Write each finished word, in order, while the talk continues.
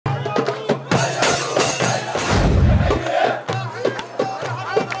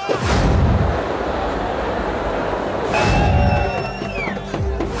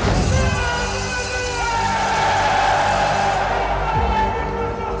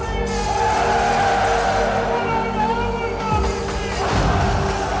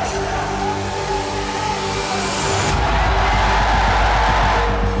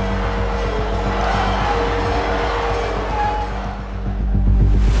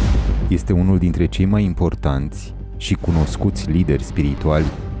Este unul dintre cei mai importanți și cunoscuți lideri spirituali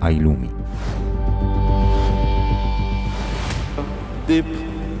ai lumii. Deep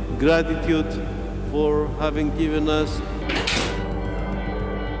gratitude for having given us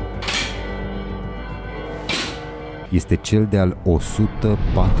Este cel de-al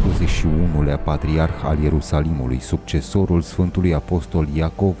 141-lea Patriarh al Ierusalimului, succesorul Sfântului Apostol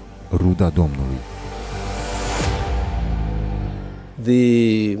Iacov, ruda Domnului.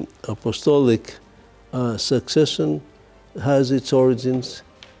 the apostolic succession has its origins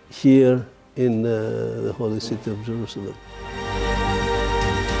here in the holy city of Jerusalem.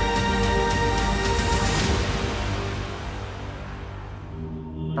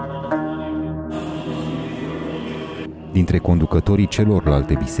 Dintre conducătorii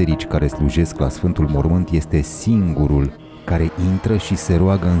celorlalte biserici care slujesc la Sfântul Mormânt, este singurul care intră și se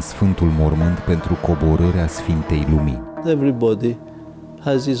roagă în Sfântul Mormânt pentru coborârea Sfintei Lumini. Everybody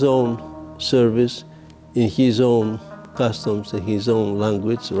has his own service in his own customs, in his own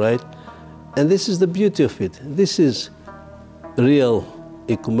language, right? And this is the beauty of it. This is real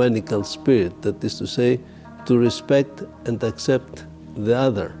ecumenical spirit, that is to say, to respect and accept the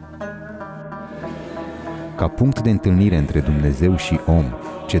other. Ca punct de întâlnire între Dumnezeu și om,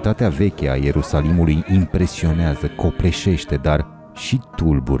 cetatea veche a Ierusalimului impresionează, copleșește, dar și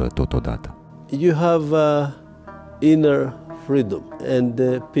tulbură totodată. You have inner freedom and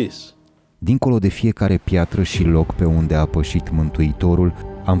peace. Dincolo de fiecare piatră și loc pe unde a pășit Mântuitorul,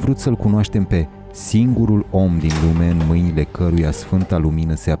 am vrut să-L cunoaștem pe singurul om din lume în mâinile căruia Sfânta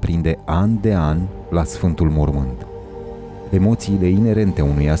Lumină se aprinde an de an la Sfântul Mormânt. Emoțiile inerente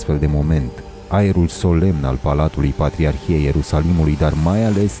unui astfel de moment, aerul solemn al Palatului Patriarhiei Ierusalimului, dar mai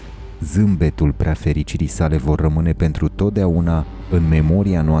ales zâmbetul Preafericirii sale vor rămâne pentru totdeauna în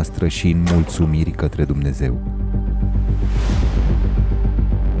memoria noastră și în mulțumiri către Dumnezeu.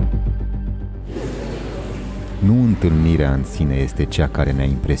 Nu întâlnirea în sine este cea care ne-a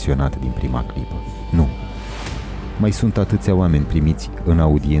impresionat din prima clipă. Nu. Mai sunt atâția oameni primiți în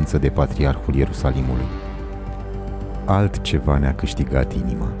audiență de Patriarhul Ierusalimului. Altceva ne-a câștigat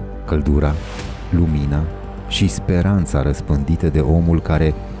inima. Căldura, lumina și speranța răspândită de omul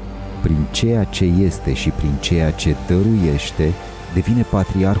care, prin ceea ce este și prin ceea ce dăruiește, devine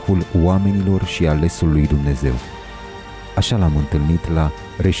patriarhul oamenilor și alesul lui Dumnezeu. Așa l-am întâlnit la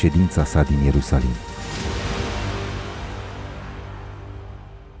reședința sa din Ierusalim.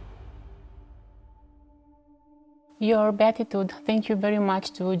 Your Beatitude, thank you very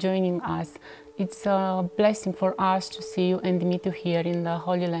much to joining us. It's a blessing for us to see you and meet you here in the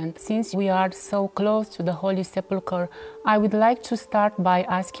Holy Land. Since we are so close to the Holy Sepulchre, I would like to start by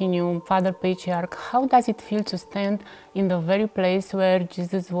asking you, Father Patriarch, how does it feel to stand in the very place where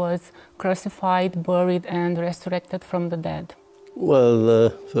Jesus was crucified, buried, and resurrected from the dead?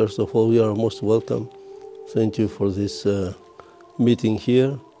 Well, first of all, you are most welcome. Thank you for this meeting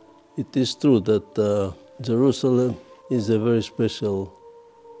here. It is true that Jerusalem is a very special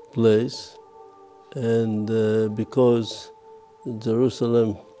place, and because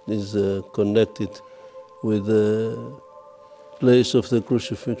Jerusalem is connected with the place of the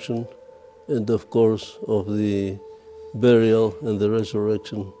crucifixion and of course of the burial and the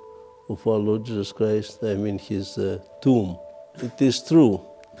resurrection of our Lord Jesus Christ, I mean his tomb. It is true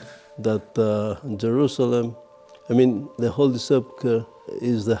that Jerusalem, I mean the Holy Sepulchre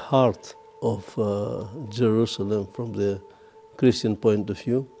is the heart of Jerusalem from the Christian point of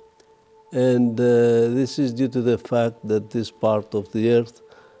view. And this is due to the fact that this part of the earth,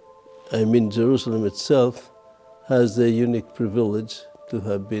 I mean Jerusalem itself, has the unique privilege to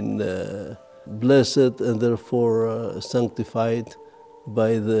have been blessed and therefore sanctified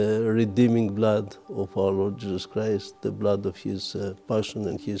by the redeeming blood of our Lord Jesus Christ, the blood of his passion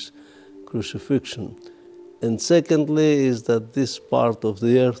and his crucifixion. And secondly is that this part of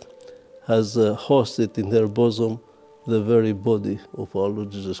the earth has hosted in their bosom the very body of our Lord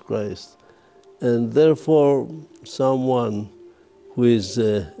Jesus Christ. And therefore, someone who is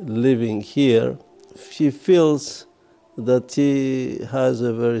living here, he feels that he has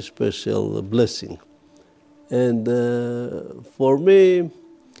a very special blessing. And for me,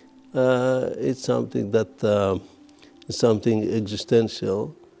 it's something that is something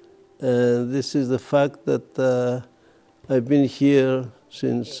existential. And this is the fact that I've been here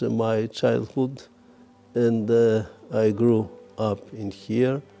since my childhood, and I grew up in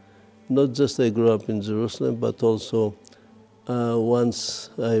here. Not just I grew up in Jerusalem, but also once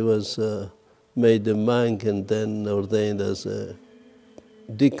I was made a monk and then ordained as a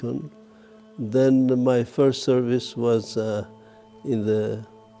deacon, then my first service was in the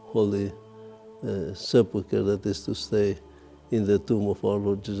Holy Sepulchre, that is to say, in the tomb of our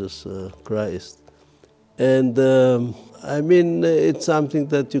Lord Jesus Christ. And I mean, it's something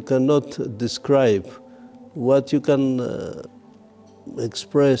that you cannot describe. What you can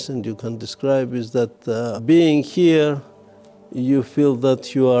express and you can describe is that being here, you feel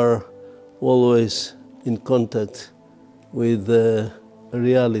that you are always in contact with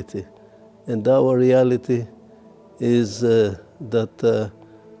reality. And our reality is that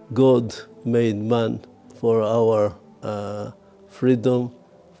God made man for our freedom,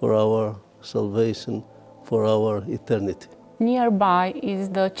 for our salvation, for our eternity. Nearby is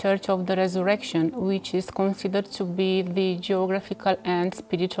the Church of the Resurrection, which is considered to be the geographical and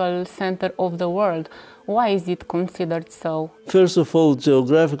spiritual center of the world. Why is it considered so? First of all,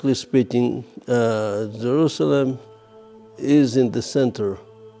 geographically speaking, Jerusalem is in the center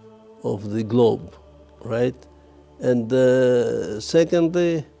of the globe, right? And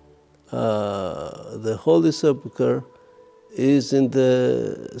secondly, the Holy Sepulchre is in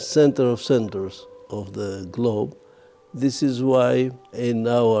the center of centers of the globe. This is why in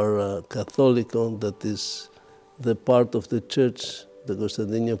our Catholicon, that is the part of the church, the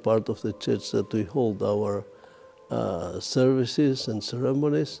Constantinian part of the church that we hold our services and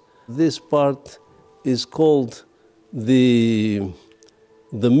ceremonies, this part is called the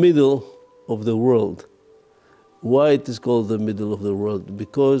middle of the world. Why it is called the middle of the world?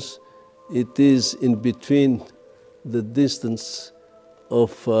 Because it is in between the distance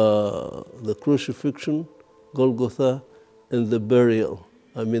of the crucifixion, Golgotha, and the burial,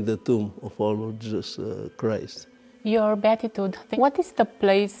 I mean the tomb of our Lord Jesus Christ. Your Beatitude, what is the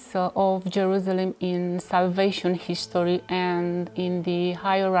place of Jerusalem in salvation history and in the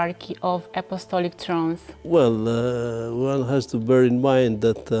hierarchy of apostolic thrones? Well, one has to bear in mind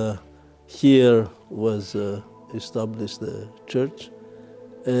that here was established the church,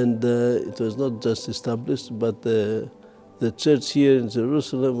 and it was not just established, but the church here in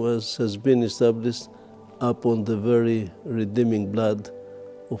Jerusalem has been established upon the very redeeming blood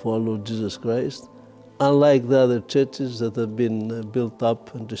of our Lord Jesus Christ. Unlike the other churches that have been built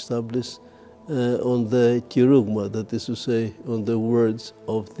up and established on the kerygma, that is to say, on the words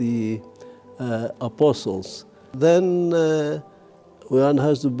of the apostles. Then one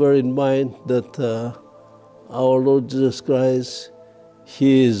has to bear in mind that our Lord Jesus Christ,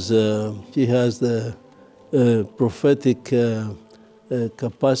 he has the prophetic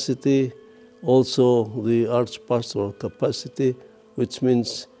capacity, also the archpastoral capacity, which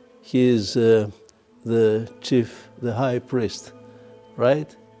means he is the chief, the high priest,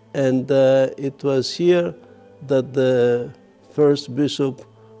 right? And it was here that the first bishop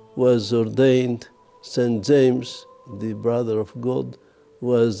was ordained. St. James, the brother of God,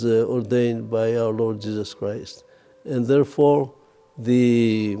 was ordained by our Lord Jesus Christ. And therefore,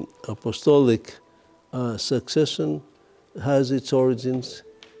 the apostolic succession has its origins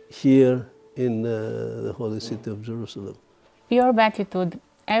here in the holy city of Jerusalem. Your Beatitude,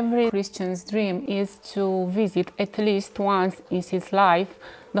 every Christian's dream is to visit at least once in his life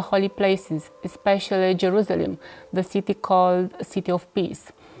the holy places, especially Jerusalem, the city called City of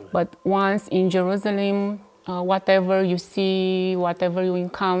Peace. But once in Jerusalem, whatever you see, whatever you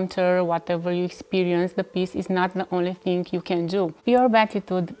encounter, whatever you experience, the peace is not the only thing you can do. Your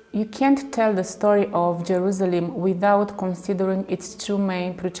Beatitude, you can't tell the story of Jerusalem without considering its two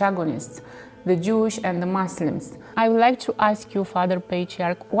main protagonists, the Jews and the Muslims. I would like to ask you, Father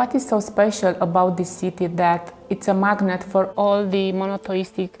Patriarch, what is so special about this city that it's a magnet for all the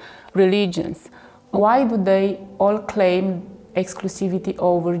monotheistic religions? Why do they all claim exclusivity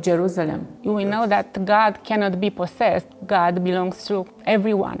over Jerusalem? We know that God cannot be possessed. God belongs to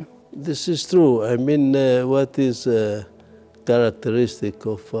everyone. This is true. I mean, what is characteristic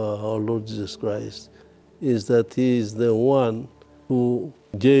of our Lord Jesus Christ is that he is the one who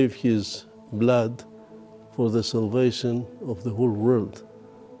gave his blood for the salvation of the whole world.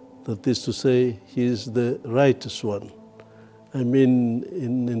 That is to say, he is the righteous one. I mean,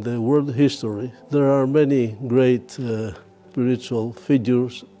 in the world history, there are many great spiritual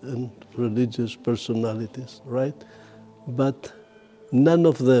figures and religious personalities, right? But none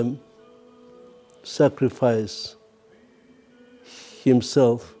of them sacrificed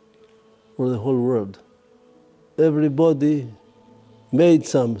himself for the whole world. Everybody made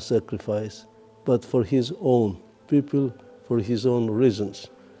some sacrifice, but for his own people, for his own reasons.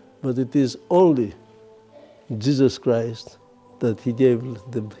 But it is only Jesus Christ that he gave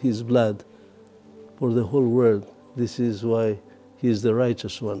his blood for the whole world. This is why he is the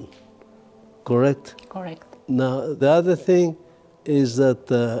righteous one. Correct? Correct. Now, the other thing is that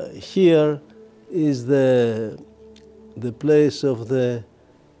here is the place of the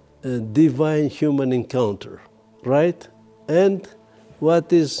divine human encounter, right? And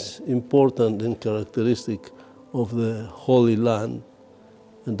what is important and characteristic of the Holy Land,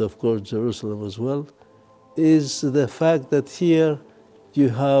 and of course Jerusalem as well, is the fact that here you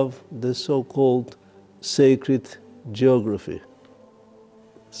have the so-called sacred geography.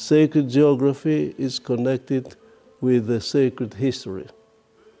 Sacred geography is connected with the sacred history.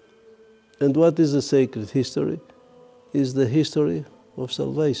 And what is the sacred history? Is the history of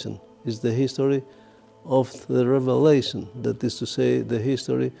salvation, is the history of the revelation, that is to say, the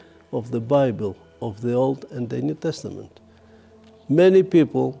history of the Bible, of the Old and the New Testament. Many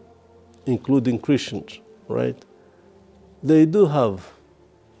people, including Christians, right, they do have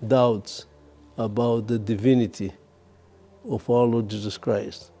doubts about the divinity of our Lord Jesus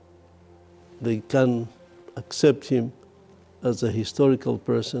Christ. They can accept him as a historical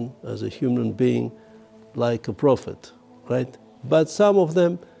person, as a human being, like a prophet, right? But some of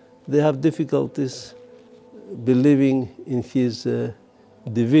them, they have difficulties believing in his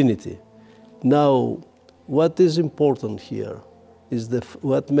divinity. Now, what is important here is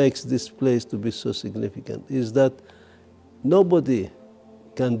what makes this place to be so significant is that nobody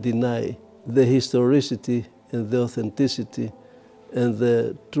can deny the historicity and the authenticity and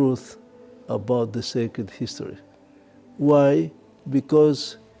the truth about the sacred history. Why?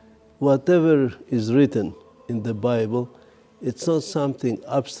 Because whatever is written in the Bible, it's not something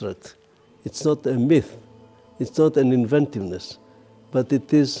abstract. It's not a myth. It's not an inventiveness, but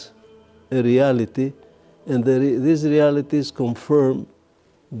it is a reality, and this reality is confirmed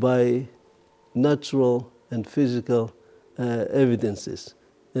by natural and physical evidences,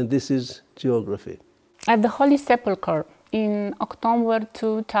 and this is geography. At the Holy Sepulchre in October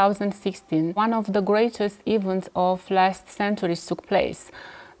 2016, one of the greatest events of last centuries took place.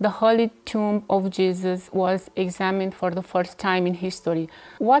 The Holy Tomb of Jesus was examined for the first time in history.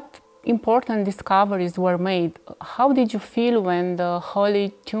 What important discoveries were made? How did you feel when the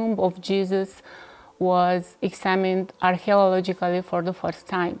Holy Tomb of Jesus was examined archaeologically for the first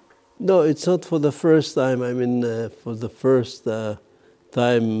time? No, it's not for the first time. I mean, for the first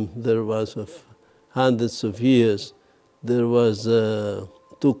time there was of hundreds of years, there was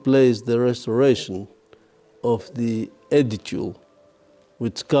took place the restoration of the Ediție,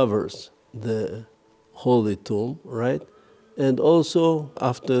 which covers the Holy Tomb, right? And also,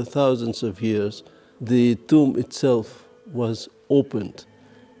 after thousands of years, the tomb itself was opened.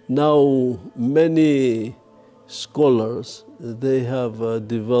 Now, many scholars, they have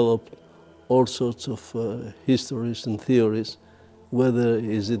developed all sorts of histories and theories, whether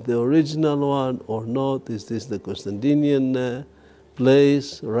is it the original one or not, is this the Constantinian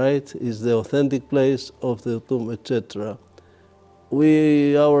place, right? Is the authentic place of the tomb, etc.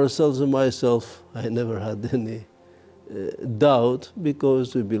 We ourselves and myself, I never had any doubt,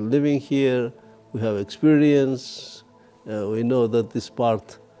 because we've been living here, we have experience, we know that this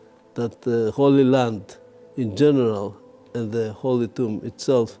part, that the Holy Land in general and the Holy Tomb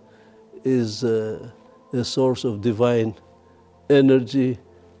itself is a source of divine energy,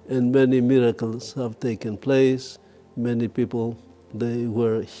 and many miracles have taken place. Many people, they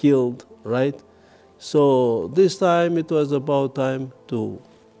were healed, right? So this time it was about time to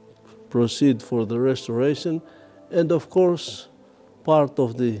proceed for the restoration. And of course, part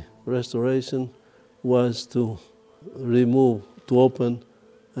of the restoration was to remove, to open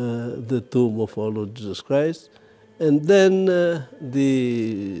the tomb of our Lord Jesus Christ. And then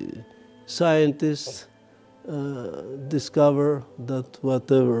the scientists discover that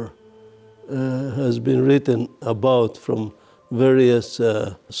whatever has been written about from various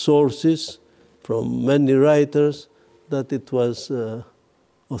sources, from many writers, that it was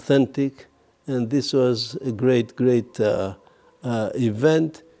authentic. And this was a great, great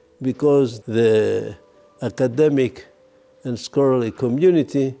event, because the academic and scholarly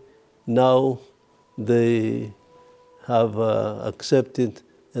community now they have accepted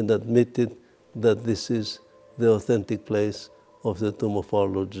and admitted that this is the authentic place of the tomb of our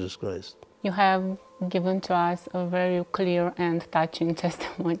Lord Jesus Christ. You have given to us a very clear and touching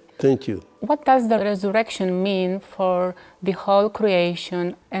testimony. Thank you. What does the resurrection mean for the whole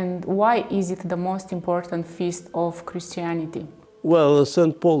creation, and why is it the most important feast of Christianity? Well,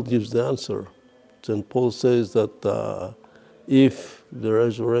 St. Paul gives the answer. St. Paul says that if the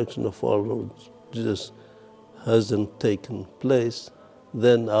resurrection of our Lord Jesus hasn't taken place,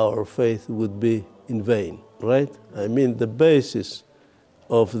 then our faith would be in vain, right? I mean, the basis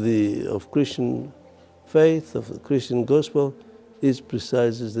of Christian faith, of the Christian gospel, is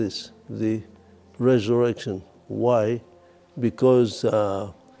precisely this, the resurrection. Why? Because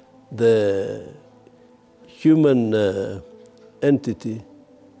the human entity,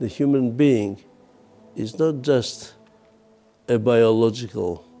 the human being, is not just a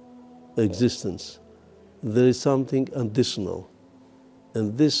biological existence. There is something additional.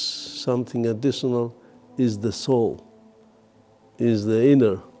 And this something additional is the soul, is the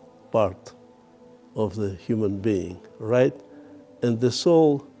inner part of the human being, right? And the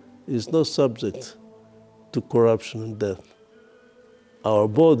soul is not subject to corruption and death. Our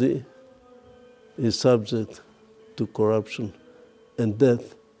body is subject to corruption and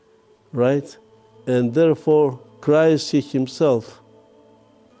death, right? And therefore, Christ, He Himself,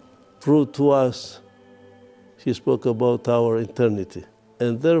 proved to us, He spoke about our eternity.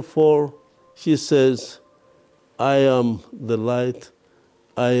 And therefore, He says, I am the light,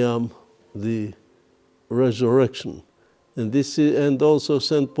 I am the resurrection. And also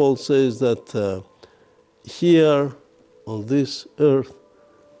St. Paul says that here on this earth,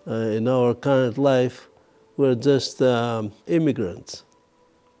 in our current life, we're just immigrants,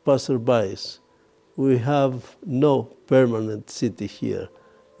 passerbys. We have no permanent city here.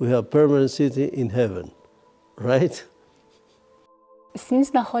 We have permanent city in heaven, right? Since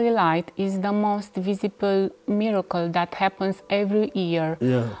the Holy Light is the most visible miracle that happens every year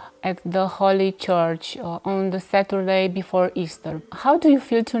at the Holy Church on the Saturday before Easter, how do you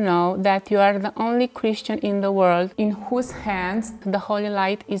feel to know that you are the only Christian in the world in whose hands the Holy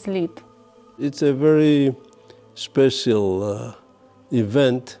Light is lit? It's a very special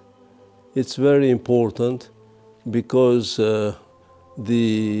event. It's very important because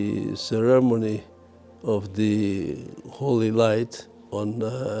the ceremony of the Holy Light on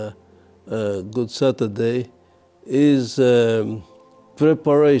Good Saturday is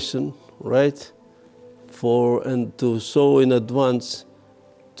preparation, right, for and to show in advance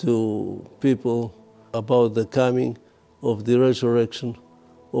to people about the coming of the resurrection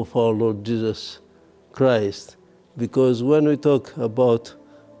of our Lord Jesus Christ. Because when we talk about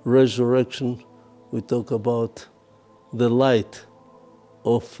resurrection, we talk about the light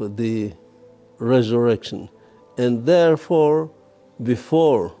of the resurrection. And therefore,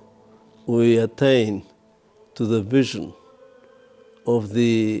 before we attain to the vision of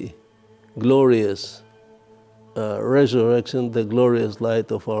the glorious resurrection, the glorious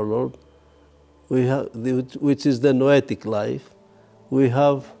light of our Lord, we have, which is the noetic life, we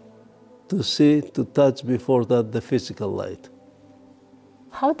have to see, to touch before that the physical light.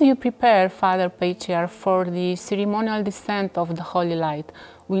 How do you prepare, Father Patriarch, for the ceremonial descent of the Holy Light?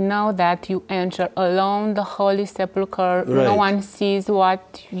 We know that you enter alone the Holy Sepulchre, right. No one sees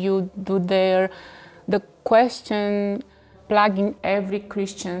what you do there. The question plaguing every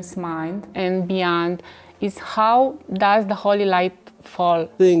Christian's mind and beyond is, how does the Holy Light fall?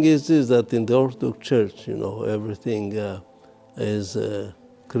 The thing is that in the Orthodox Church, you know, everything is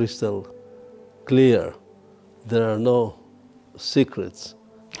crystal clear. There are no secrets.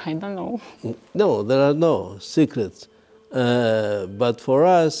 I don't know. No, there are no secrets. But for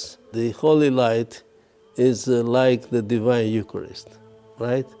us, the Holy Light is like the Divine Eucharist,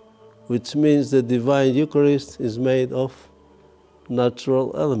 right? Which means the Divine Eucharist is made of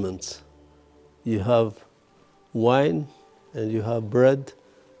natural elements. You have wine and you have bread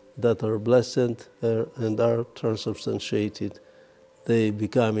that are blessed and are transubstantiated, they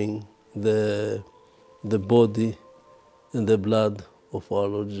becoming the body and the blood of our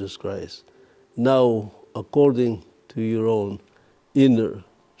Lord Jesus Christ. Now, according to your own inner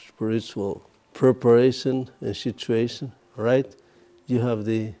spiritual preparation and situation, right, you have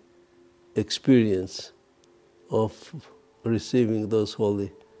the experience of receiving those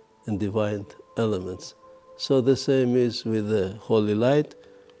holy and divine elements. So the same is with the Holy Light,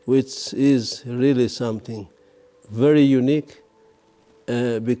 which is really something very unique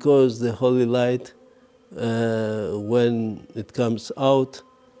because the Holy Light, when it comes out,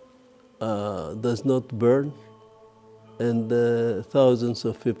 does not burn, and thousands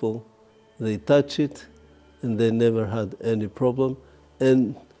of people, they touch it and they never had any problem.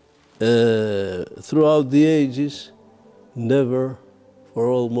 And throughout the ages, never, for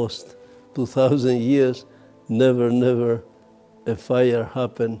almost 2,000 years, never a fire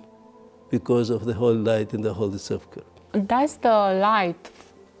happened because of the Holy Light in the Holy Sepulchre. Does the light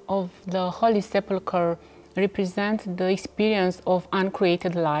of the Holy Sepulchre represent the experience of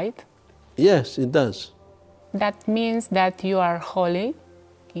uncreated light? Yes, it does. That means that you are holy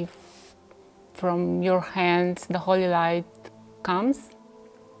if from your hands the Holy Light comes?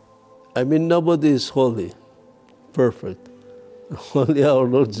 I mean, nobody is holy, perfect. Only our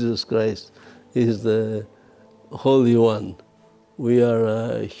Lord Jesus Christ is the Holy One. We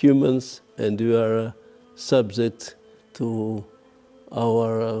are humans and we are subject to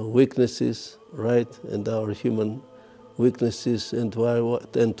our weaknesses, right? And our human weaknesses and to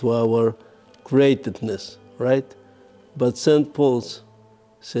our createdness, right? But St. Paul's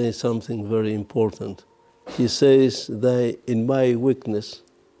says something very important. He says that in my weakness,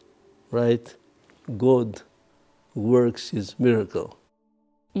 right, God works his miracle.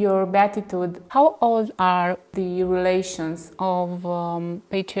 Your Beatitude, how old are the relations of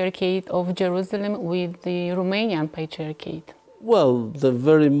Patriarchate of Jerusalem with the Romanian Patriarchate? Well, the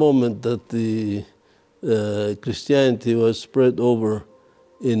very moment that the Christianity was spread over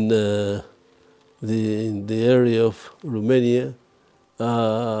in the area of Romania,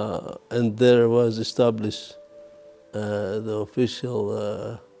 and there was established the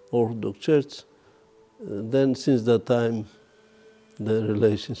official Orthodox Church, then since that time the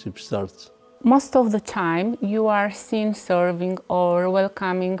relationship starts. Most of the time you are seen serving or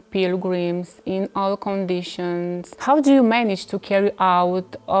welcoming pilgrims in all conditions. How do you manage to carry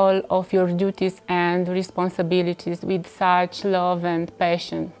out all of your duties and responsibilities with such love and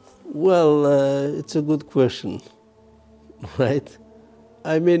passion? Well, it's a good question, right?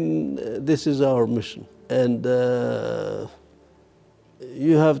 I mean, this is our mission, and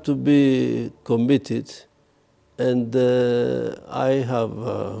you have to be committed. And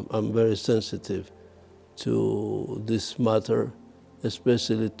I'm very sensitive to this matter,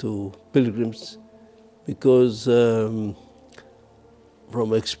 especially to pilgrims, because from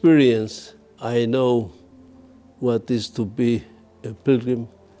experience, I know what is to be a pilgrim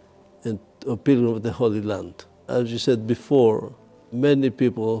and a pilgrim of the Holy Land. As you said before, many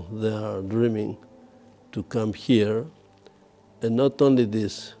people, they are dreaming to come here, and not only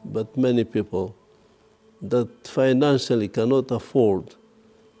this, but many people that financially cannot afford,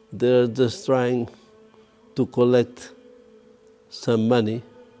 they're just trying to collect some money,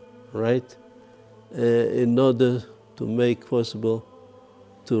 right, in order to make possible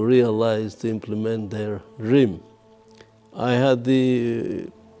to realize, to implement their dream. I had the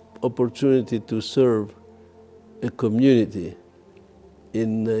opportunity to serve a community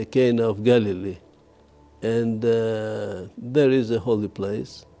in Cana of Galilee, and there is a holy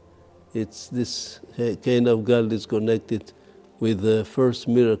place. It's this Cana of Galilee is connected with the first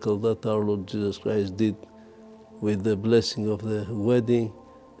miracle that our Lord Jesus Christ did with the blessing of the wedding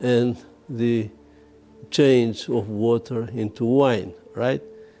and the change of water into wine, right?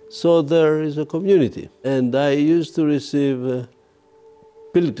 So there is a community. And I used to receive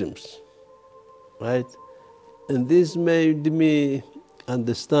pilgrims, right? And this made me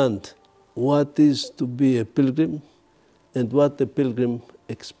understand what is to be a pilgrim and what a pilgrim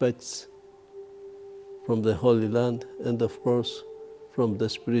expects from the Holy Land and, of course, from the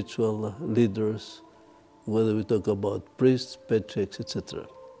spiritual leaders, whether we talk about priests, patriarchs, etc.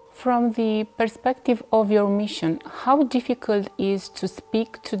 From the perspective of your mission, how difficult is to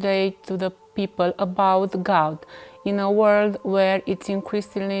speak today to the people about God in a world where it's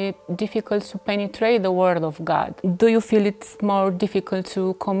increasingly difficult to penetrate the Word of God? Do you feel it's more difficult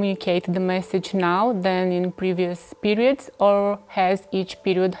to communicate the message now than in previous periods, or has each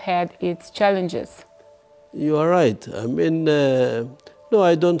period had its challenges? You are right. I mean, no,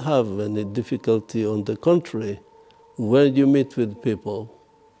 I don't have any difficulty. On the contrary, when you meet with people,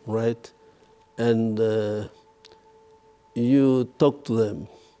 right, and you talk to them,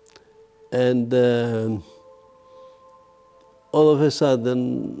 and all of a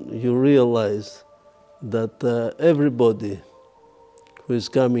sudden you realize that everybody who is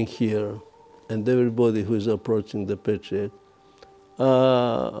coming here and everybody who is approaching the Patriarch,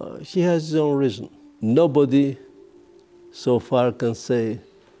 he has his own reason. Nobody so far can say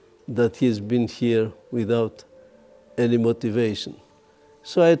that he's been here without any motivation.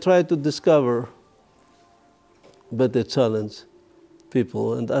 So I try to discover, better challenge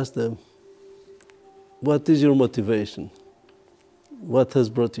people and ask them, what is your motivation? What has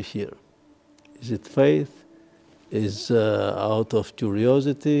brought you here? Is it faith? Is out of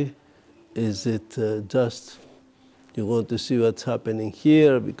curiosity? Is it just you want to see what's happening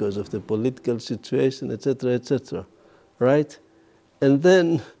here because of the political situation, etc., etc., right? And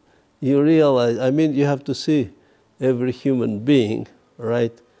then you realize, I mean, you have to see every human being,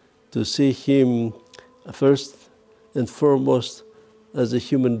 right, to see him first and foremost as a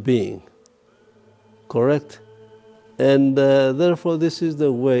human being, correct? And therefore, this is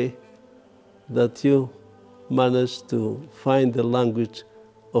the way that you manage to find the language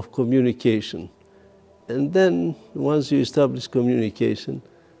of communication. And then, once you establish communication,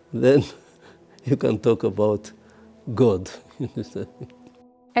 then you can talk about God.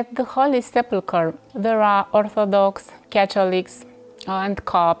 At the Holy Sepulchre, there are Orthodox, Catholics, and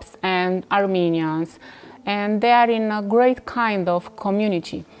Copts and Armenians, and they are in a great kind of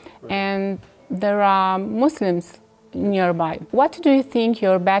community. Right. And there are Muslims nearby. What do you think,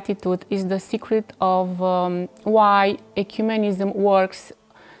 Your Beatitude, is the secret of why ecumenism works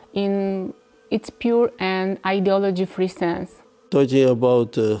in its pure and ideology-free sense? Talking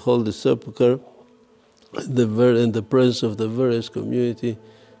about Holy Sepulchre, in the presence of the various community,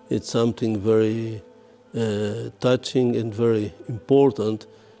 it's something very touching and very important,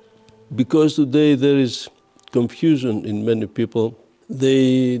 because today there is confusion in many people.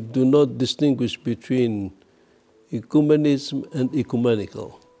 They do not distinguish between ecumenism and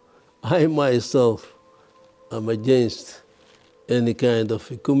ecumenical. I myself am against any kind of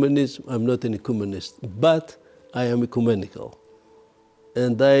ecumenism. I'm not an ecumenist, but I am ecumenical.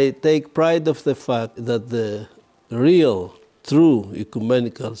 And I take pride of the fact that the real, true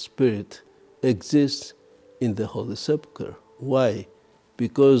ecumenical spirit exists in the Holy Sepulchre. Why?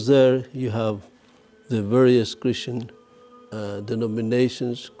 Because there you have the various Christian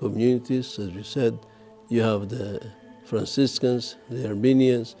denominations, communities, as we said. You have the Franciscans, the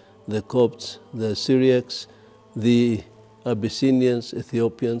Armenians, the Copts, the Syriacs, the Abyssinians,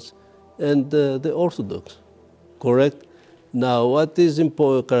 Ethiopians, and the Orthodox, correct? Now, what is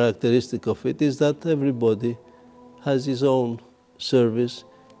important characteristic of it is that everybody has his own service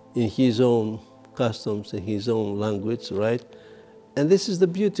in his own customs, in his own language, right? And this is the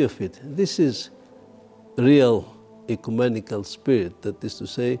beauty of it. This is real ecumenical spirit, that is to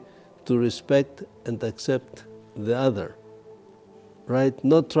say, to respect and accept the other, right?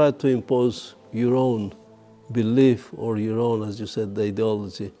 Not try to impose your own belief or your own, as you said, the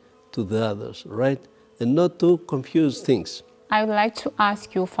ideology to the others, right? And not to confuse things. I would like to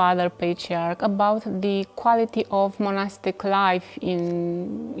ask you, Father Patriarch, about the quality of monastic life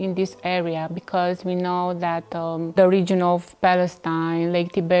in this area, because we know that the region of Palestine,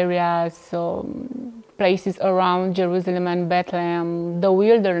 Lake Tiberias, places around Jerusalem and Bethlehem, the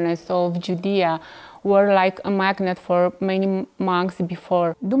wilderness of Judea were like a magnet for many monks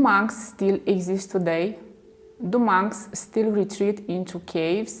before. Do monks still exist today? Do monks still retreat into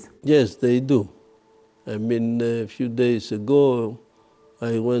caves? Yes, they do. I mean, a few days ago,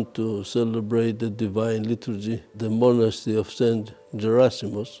 I went to celebrate the Divine Liturgy, the monastery of St.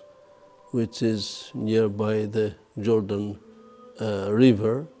 Gerasimus, which is nearby the Jordan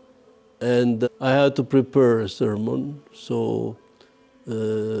River. And I had to prepare a sermon, so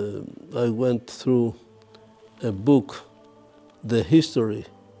I went through a book, the history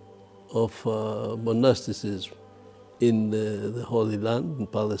of monasticism in the Holy Land, in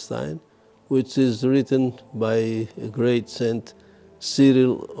Palestine, which is written by a great Saint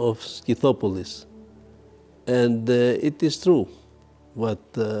Cyril of Scythopolis. And it is true what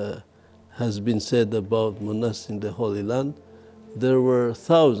has been said about monastics in the Holy Land. There were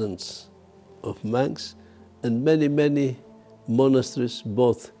thousands of monks and many, many monasteries,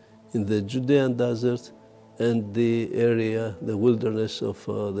 both in the Judean desert and the area, the wilderness of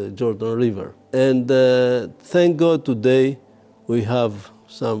the Jordan River. And thank God today we have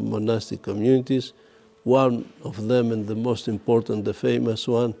some monastic communities. One of them, and the most important, the famous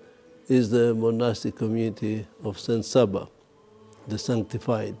one, is the monastic community of Saint Saba, the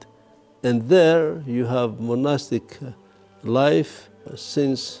Sanctified. And there you have monastic life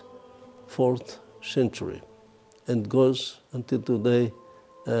since 4th century and goes until today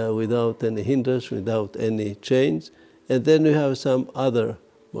without any hindrance, without any change. And then we have some other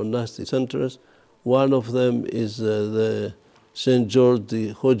monastic centers. One of them is the St. George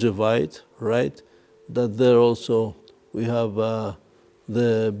the Hojevite, right? That there also we have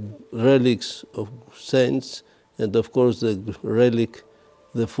the relics of saints, and of course the relic,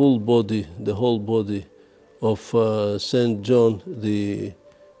 the full body, the whole body of St. John the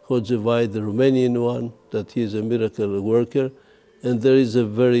Hojevite, the Romanian one, that he is a miracle worker, and there is a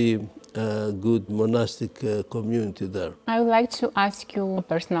very good monastic community there. I would like to ask you a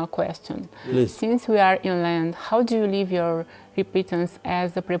personal question. Please. Since we are inland, how do you live your repentance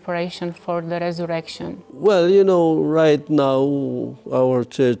as a preparation for the resurrection? Well, you know, right now our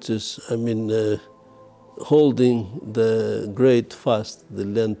church is, holding the great fast, the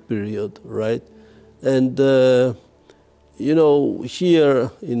Lent period, right? And, you know, here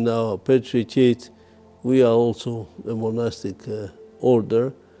in our Patriarchate, we are also a monastic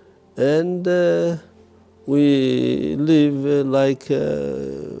order, and we live like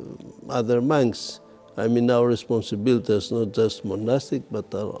other monks. I mean, our responsibility is not just monastic,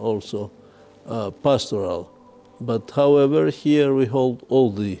 but are also pastoral. But however, here we hold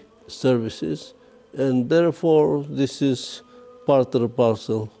all the services, and therefore this is part and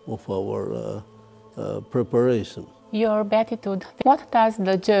parcel of our preparation. Your Beatitude, what does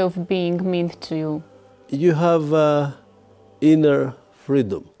the joy of being mean to you? You have inner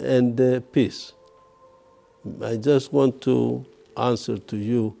freedom and peace. I just want to answer to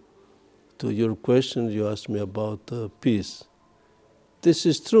you, to your question you asked me about peace. This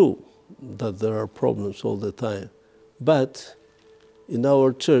is true that there are problems all the time, but in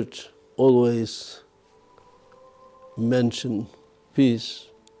our church always mention peace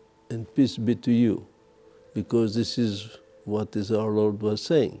and peace be to you, because this is what is our Lord was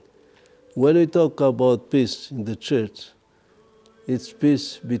saying. When we talk about peace in the church, it's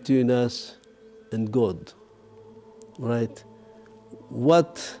peace between us and God, right?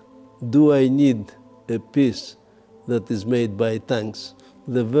 What do I need a peace that is made by thanks?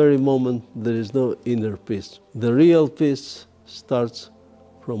 The very moment there is no inner peace. The real peace starts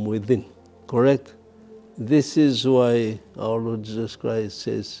from within, correct? This is why our Lord Jesus Christ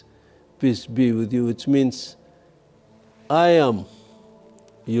says, peace be with you, which means I am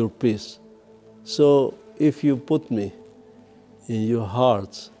your peace. So if you put me in your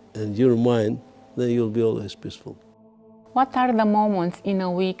hearts and your mind, then you'll be always peaceful. What are the moments in a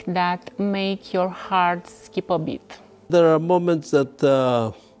week that make your heart skip a beat? There are moments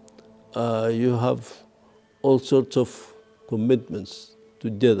that you have all sorts of commitments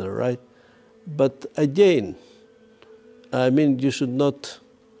together, right? But again, I mean, you should not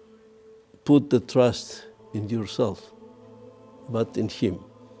put the trust in yourself, but in Him.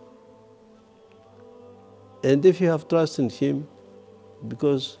 And if you have trust in Him,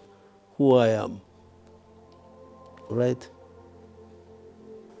 because who I am, right?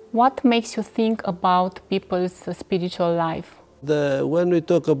 What makes you think about people's spiritual life? When we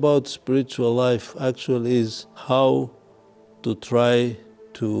talk about spiritual life, actually is how to try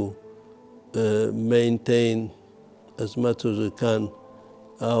to maintain as much as we can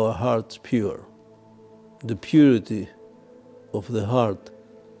our hearts pure. The purity of the heart,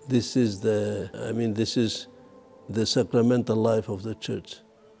 this is the sacramental life of the Church,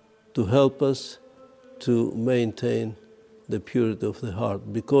 to help us to maintain the purity of the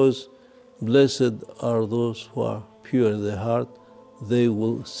heart, because blessed are those who are pure in the heart, they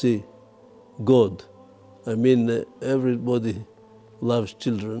will see God. I mean, everybody loves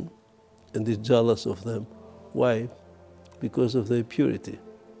children and is jealous of them. Why? Because of their purity,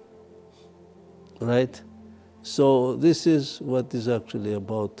 right? So this is what is actually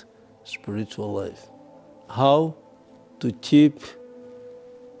about spiritual life. How to keep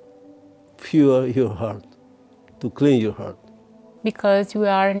pure your heart, to clean your heart. Because we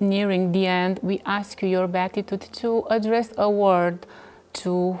are nearing the end, we ask you, Your Beatitude, to address a word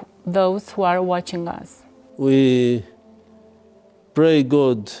to those who are watching us. We pray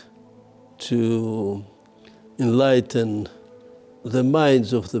God to enlighten the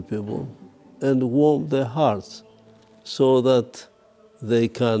minds of the people and warm their hearts so that they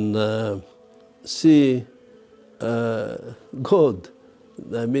can see God.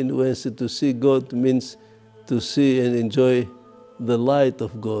 I mean, when to see God means to see and enjoy the light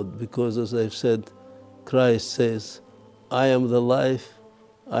of God, because as I've said, Christ says, I am the life,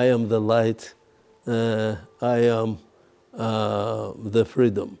 I am the light, I am the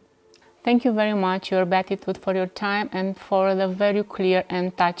freedom. Thank you very much, Your Beatitude, for your time and for the very clear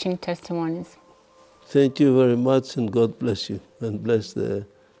and touching testimonies. Thank you very much, and God bless you, and bless the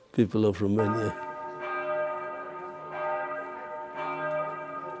people of Romania.